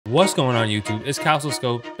What's going on YouTube? It's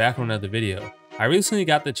CALSOSCOPED back with another video. I recently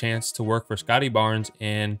got the chance to work for Scottie Barnes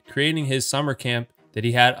and creating his summer camp that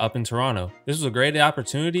he had up in Toronto. This was a great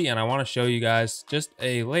opportunity and I want to show you guys just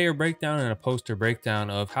a layer breakdown and a poster breakdown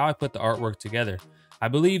of how I put the artwork together. I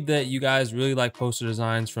believe that you guys really like poster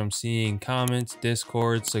designs from seeing comments,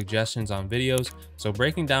 Discord, suggestions on videos. So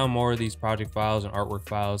breaking down more of these project files and artwork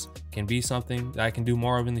files can be something that I can do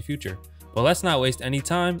more of in the future. But let's not waste any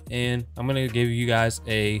time, and I'm going to give you guys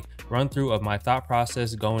a run through of my thought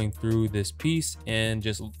process going through this piece and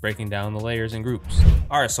just breaking down the layers and groups.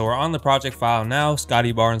 All right, so we're on the project file now,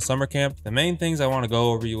 Scottie Barnes Summer Camp. The main things I want to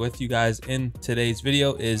go over with you guys in today's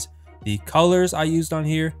video is the colors I used on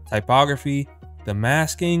here, typography, the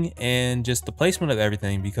masking, and just the placement of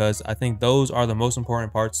everything, because I think those are the most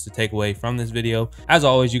important parts to take away from this video. As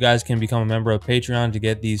always, you guys can become a member of Patreon to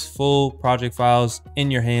get these full project files in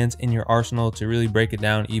your hands, in your arsenal, to really break it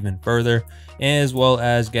down even further, as well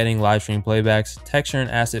as getting live stream playbacks, texture and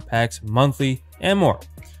asset packs monthly, and more.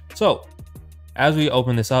 So as we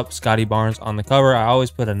open this up, Scottie Barnes on the cover. I always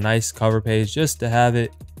put a nice cover page just to have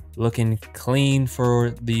it looking clean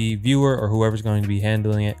for the viewer or whoever's going to be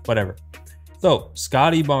handling it, whatever. So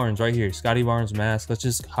Scottie Barnes right here, Scottie Barnes mask. Let's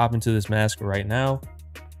just hop into this mask right now.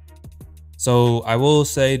 So I will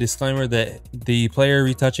say, disclaimer, that the player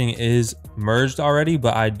retouching is merged already,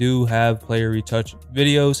 but I do have player retouch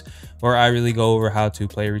videos where I really go over how to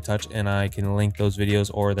player retouch, and I can link those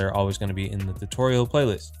videos, or they're always going to be in the tutorial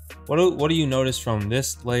playlist. What do you notice from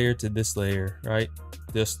this layer to this layer, right?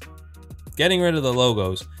 Just getting rid of the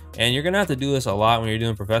logos. And you're gonna have to do this a lot when you're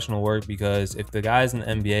doing professional work, because if the guy's in the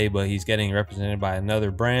NBA but he's getting represented by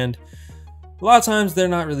another brand, a lot of times they're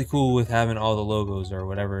not really cool with having all the logos or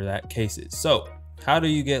whatever that case is. So how do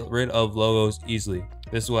you get rid of logos easily?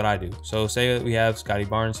 This is what I do. So say that we have Scottie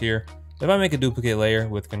Barnes here. If I make a duplicate layer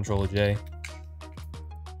with Control J,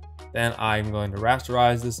 then I'm going to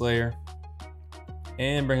rasterize this layer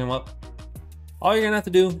and bring him up. All you're gonna have to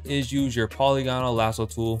do is use your polygonal lasso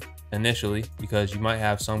tool initially, because you might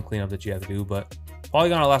have some cleanup that you have to do. But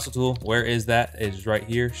polygonal lasso tool, where is that? Is right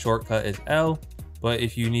here. Shortcut is L. But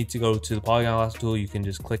if you need to go to the polygonal lasso tool, you can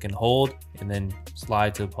just click and hold and then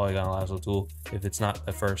slide to the polygonal lasso tool if it's not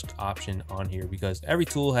the first option on here, because every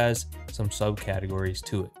tool has some subcategories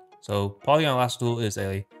to it. So polygonal lasso tool is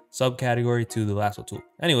a subcategory to the lasso tool.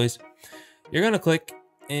 Anyways, you're gonna click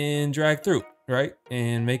and drag through, right,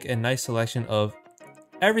 and make a nice selection of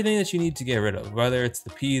everything that you need to get rid of, whether it's the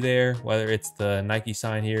P there, whether it's the Nike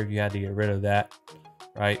sign here, if you had to get rid of that,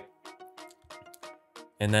 right?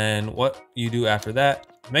 And then what you do after that,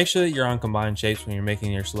 make sure that you're on combined shapes when you're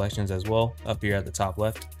making your selections as well, up here at the top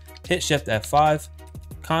left. Hit Shift F5,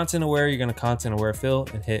 content aware, you're gonna content aware fill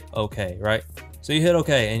and hit OK, right? So you hit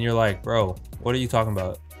OK and you're like, bro, what are you talking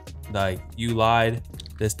about? Like, you lied,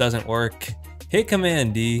 this doesn't work. Hit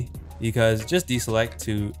Command D, because just deselect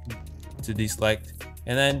to deselect.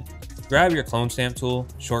 And then grab your clone stamp tool,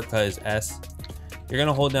 shortcut is S. You're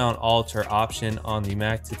gonna hold down Alt or Option on the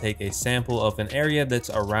Mac to take a sample of an area that's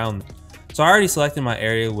around. So I already selected my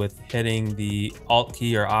area with hitting the Alt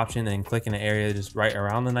key or Option and clicking the area just right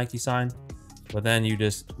around the Nike sign. But then you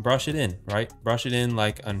just brush it in, right? Brush it in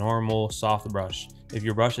like a normal soft brush. If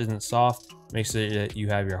your brush isn't soft, make sure that you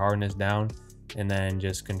have your hardness down, and then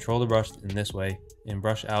just control the brush in this way and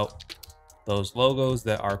brush out those logos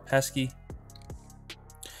that are pesky.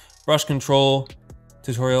 Brush control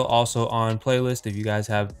tutorial also on playlist. If you guys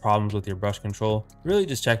have problems with your brush control, really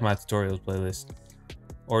just check my tutorials playlist,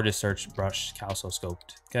 or just search brush CALSOSCOPED.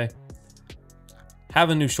 Okay,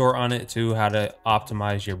 have a new short on it too, how to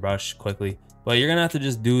optimize your brush quickly. But you're gonna have to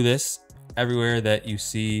just do this everywhere that you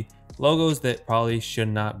see logos that probably should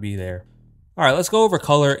not be there. All right, let's go over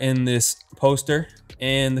color in this poster.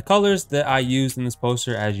 And the colors that I used in this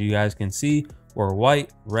poster, as you guys can see, were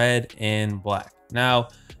white, red, and black. Now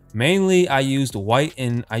mainly I used white,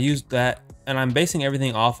 and I used that, and I'm basing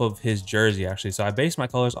everything off of his jersey actually. So I based my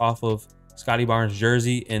colors off of Scottie Barnes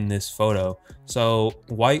jersey in this photo. So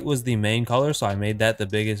white was the main color, so I made that the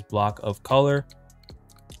biggest block of color,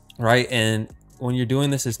 right? And when you're doing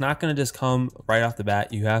this, it's not going to just come right off the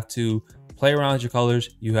bat. You have to play around with your colors.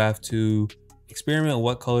 You have to experiment with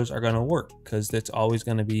what colors are going to work, because it's always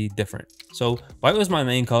going to be different. So white was my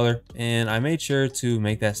main color, and I made sure to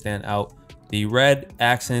make that stand out. The red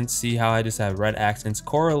accents, see how I just have red accents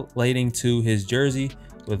correlating to his jersey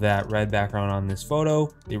with that red background on this photo,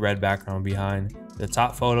 the red background behind the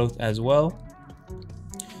top photo as well.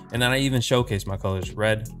 And then I even showcase my colors: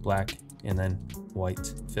 red, black, and then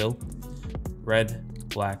white fill. Red,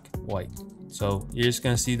 black, white. So you're just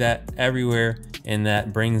gonna see that everywhere, and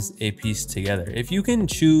that brings a piece together. If you can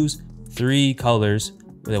choose 3 colors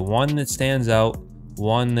with one that stands out,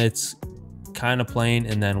 one that's kind of plain,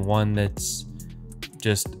 and then one that's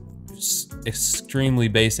just extremely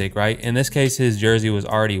basic, right? In this case, his jersey was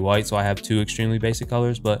already white, so I have two extremely basic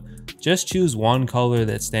colors, but just choose one color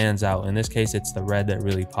that stands out. In this case, it's the red that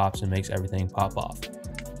really pops and makes everything pop off.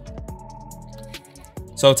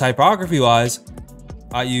 So typography wise,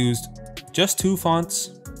 I used just two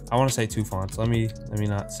fonts. I want to say two fonts. Let me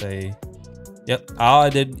not say. Yep, all I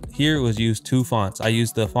did here was use two fonts. I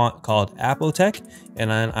used the font called Apotech, and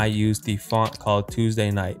then I used the font called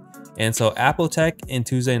Tuesday Night. And so Apotech and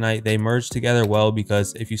Tuesday Night, they merge together well,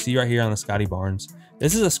 because if you see right here on the Scottie Barnes,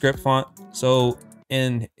 this is a script font. So,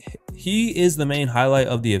 and he is the main highlight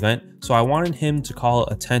of the event. So I wanted him to call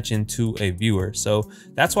attention to a viewer. So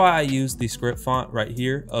that's why I used the script font right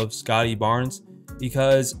here of Scottie Barnes,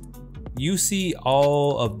 because you see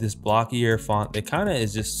all of this blockier font that kind of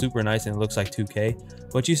is just super nice and it looks like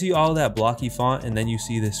 2K, but you see all that blocky font, and then you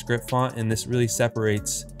see the script font, and this really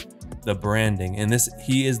separates the branding. And this,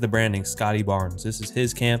 he is the branding, Scottie Barnes. This is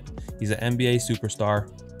his camp. He's an NBA superstar.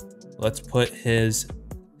 Let's put his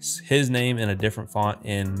name in a different font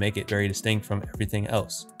and make it very distinct from everything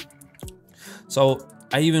else. So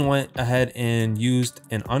I even went ahead and used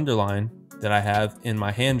an underline that I have in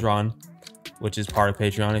my hand-drawn, which is part of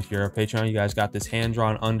Patreon. If you're a Patreon, you guys got this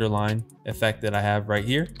hand-drawn underline effect that I have right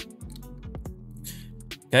here.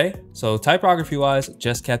 Okay, so typography wise,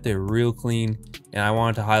 just kept it real clean, and I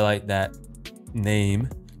wanted to highlight that name.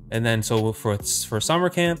 And then so for summer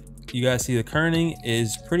camp, you guys see the kerning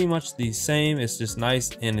is pretty much the same. It's just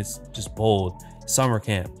nice and it's just bold. Summer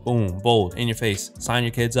camp, boom, bold, in your face. Sign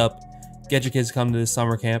your kids up, get your kids to come to this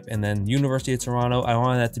summer camp. And then University of Toronto, I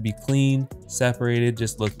wanted that to be clean, separated,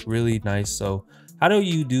 just look really nice. So how do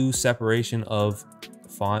you do separation of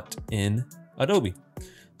font in Adobe?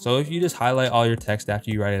 So if you just highlight all your text after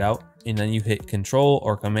you write it out, and then you hit Control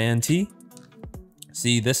or Command T,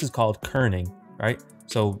 see, this is called kerning, right?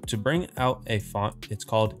 So to bring out a font, it's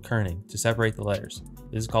called kerning, to separate the letters.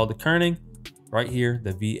 This is called the kerning, right here,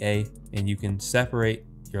 the VA, and you can separate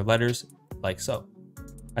your letters like so.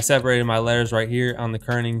 I separated my letters right here on the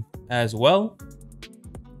kerning as well.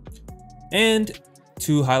 And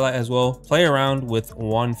to highlight as well, play around with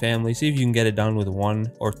one family. See if you can get it done with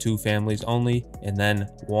one or two families only, and then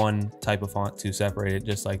one type of font to separate it,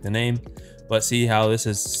 just like the name. But see how this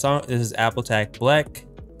is Apotech Black.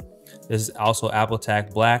 This is also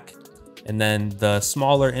Apotech Black. And then the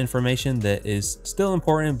smaller information that is still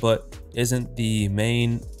important but isn't the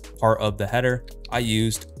main part of the header, I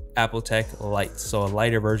used Apotech Light, so a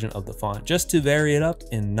lighter version of the font, just to vary it up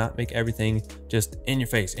and not make everything just in your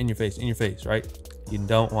face, in your face, in your face, right? You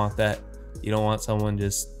don't want that. You don't want someone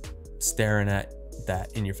just staring at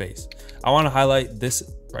that in your face. I want to highlight this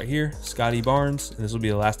right here, Scottie Barnes, and this will be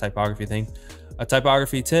the last typography thing. A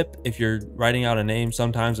typography tip: if you're writing out a name,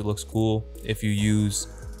 sometimes it looks cool if you use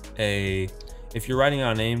if you're writing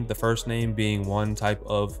out a name, the first name being one type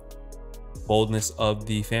of boldness of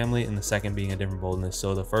the family and the second being a different boldness.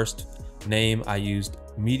 So the first name I used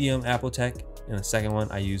medium Apotech, and the second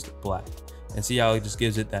one I used black. And see how it just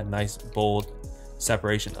gives it that nice bold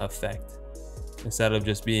separation effect instead of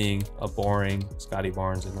just being a boring Scottie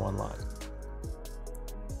Barnes in one line.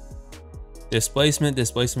 Displacement,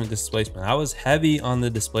 displacement, displacement. I was heavy on the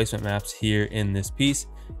displacement maps here in this piece,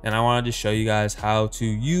 and I wanted to show you guys how to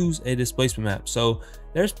use a displacement map. So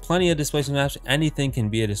there's plenty of displacement maps. Anything can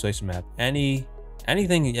be a displacement map.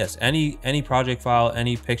 Anything, yes, any project file,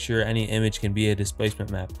 any picture, any image can be a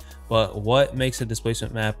displacement map. But what makes a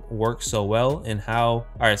displacement map work so well, and how? All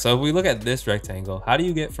right, so if we look at this rectangle, how do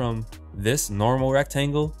you get from this normal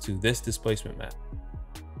rectangle to this displacement map?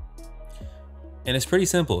 And it's pretty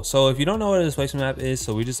simple. So if you don't know what a displacement map is,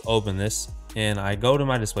 so we just open this and I go to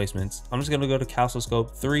my displacements. I'm just gonna go to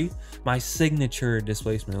CALSOSCOPED 3, my signature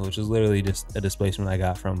displacement, which is literally just a displacement I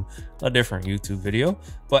got from a different YouTube video.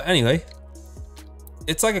 But anyway,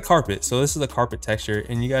 it's like a carpet. So this is a carpet texture,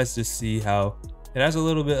 and you guys just see how it has a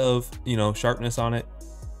little bit of, you know, sharpness on it.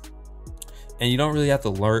 And you don't really have to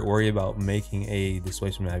worry about making a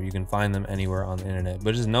displacement map. You can find them anywhere on the internet.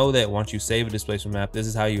 But just know that once you save a displacement map, this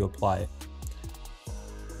is how you apply it.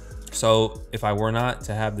 So if I were not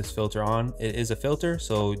to have this filter on, it is a filter.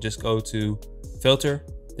 So just go to Filter,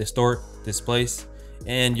 Distort, Displace,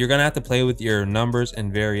 and you're gonna have to play with your numbers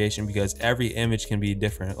and variation, because every image can be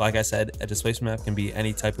different. Like I said, a displacement map can be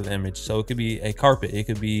any type of image. So it could be a carpet, it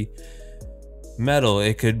could be metal,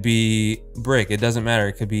 it could be brick, it doesn't matter,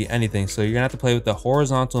 it could be anything. So you're gonna have to play with the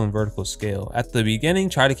horizontal and vertical scale. At the beginning,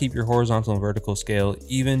 try to keep your horizontal and vertical scale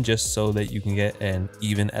even, just so that you can get an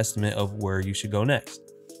even estimate of where you should go next.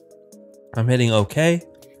 I'm hitting OK,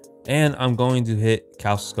 And I'm going to hit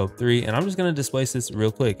CALSOSCOPE 3, and I'm just going to displace this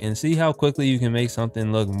real quick and see how quickly you can make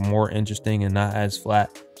something look more interesting and not as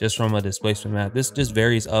flat just from a displacement map. This just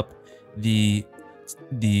varies up the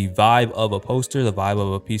vibe of a poster, the vibe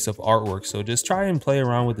of a piece of artwork. So just try and play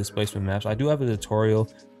around with displacement maps. I do have a tutorial,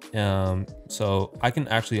 so I can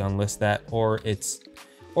actually unlist that, or it's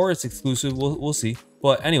exclusive. We'll see.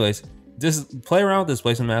 But anyways, just play around with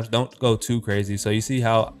displacement maps. Don't go too crazy. So you see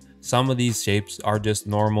how some of these shapes are just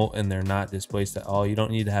normal and they're not displaced at all. You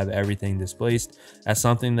don't need to have everything displaced. That's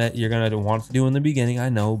something that you're gonna want to do in the beginning, I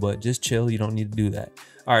know, but just chill. You don't need to do that.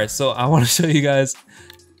 All right, so I want to show you guys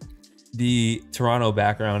the Toronto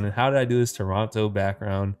background. And how did I do this Toronto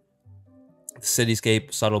background,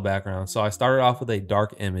 cityscape subtle background? So I started off with a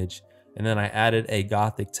dark image, and then I added a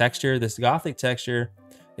gothic texture. This gothic texture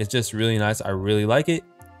is just really nice. I really like it.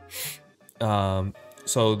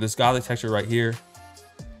 So this gothic texture right here,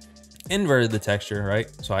 inverted the texture, right?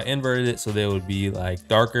 So I inverted it so they would be like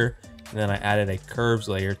darker, and then I added a curves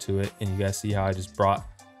layer to it, and you guys see how I just brought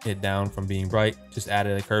it down from being bright, just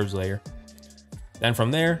added a curves layer. Then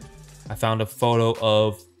from there, I found a photo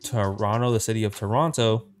of Toronto, the city of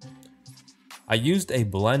Toronto. I used a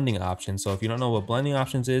blending option. So if you don't know what blending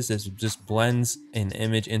options is, it just blends an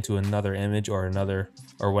image into another image or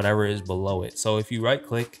whatever is below it. So if you right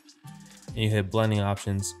click and you hit blending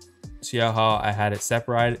options, see how I had it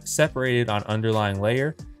separated on underlying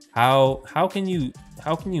layer. How can you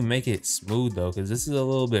make it smooth though? Because this is a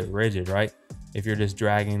little bit rigid, right? If you're just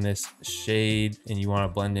dragging this shade and you want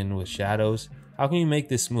to blend in with shadows, how can you make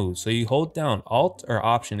this smooth? So you hold down Alt or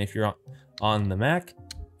Option if you're on the Mac,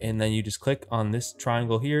 and then you just click on this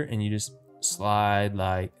triangle here and you just slide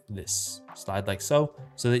like this, slide like so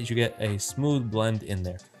that you get a smooth blend in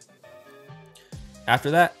there. After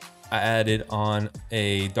that, I added on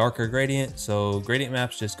a darker gradient. So gradient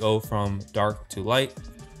maps just go from dark to light.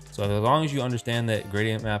 So as long as you understand that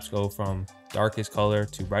gradient maps go from darkest color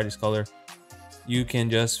to brightest color, you can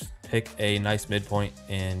just pick a nice midpoint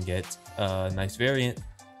and get a nice variant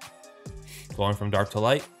going from dark to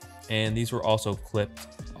light. And these were also clipped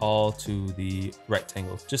all to the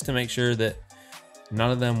rectangle, just to make sure that none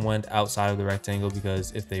of them went outside of the rectangle,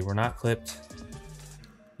 because if they were not clipped,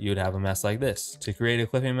 you would have a mess like this. To create a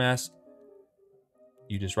clipping mask,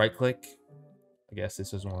 you just right click. I guess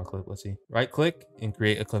this doesn't want to clip. Let's see. Right click and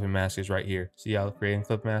create a clipping mask is right here. See how creating a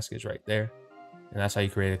clip mask is right there. And that's how you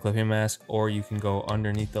create a clipping mask. Or you can go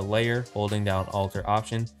underneath the layer, holding down Alt or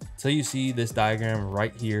Option till you see this diagram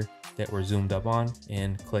right here that we're zoomed up on,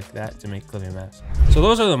 and click that to make clipping mask. So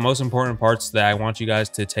those are the most important parts that I want you guys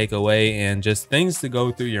to take away, and just things to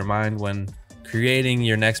go through your mind when creating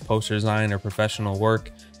your next poster design or professional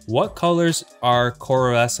work. What colors are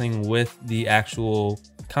coalescing with the actual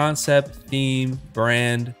concept, theme,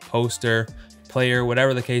 brand, poster, player,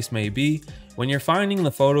 whatever the case may be. When you're finding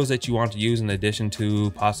the photos that you want to use in addition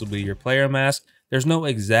to possibly your player mask, there's no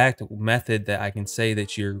exact method that I can say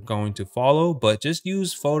that you're going to follow, but just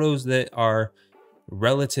use photos that are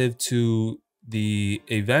relative to the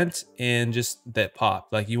event and just that pop.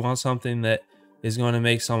 Like you want something that is going to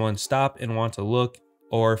make someone stop and want to look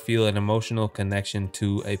or feel an emotional connection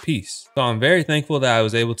to a piece. So I'm very thankful that I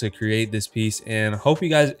was able to create this piece, and hope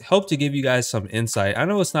to give you guys some insight. I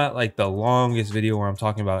know it's not like the longest video where I'm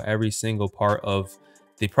talking about every single part of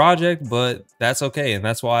the project, but that's okay. And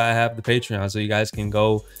that's why I have the Patreon, so you guys can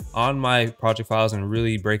go on my project files and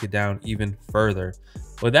really break it down even further.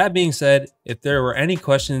 With that being said, if there were any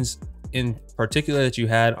questions in particular that you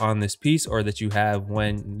had on this piece, or that you have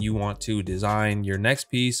when you want to design your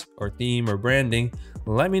next piece or theme or branding,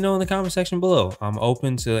 let me know in the comment section below. I'm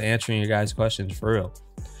open to answering your guys' questions for real.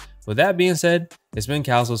 With that being said, it's been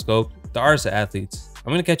CALSOSCOPED, the artist of athletes.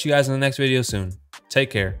 I'm gonna catch you guys in the next video soon. Take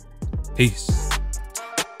care. Peace.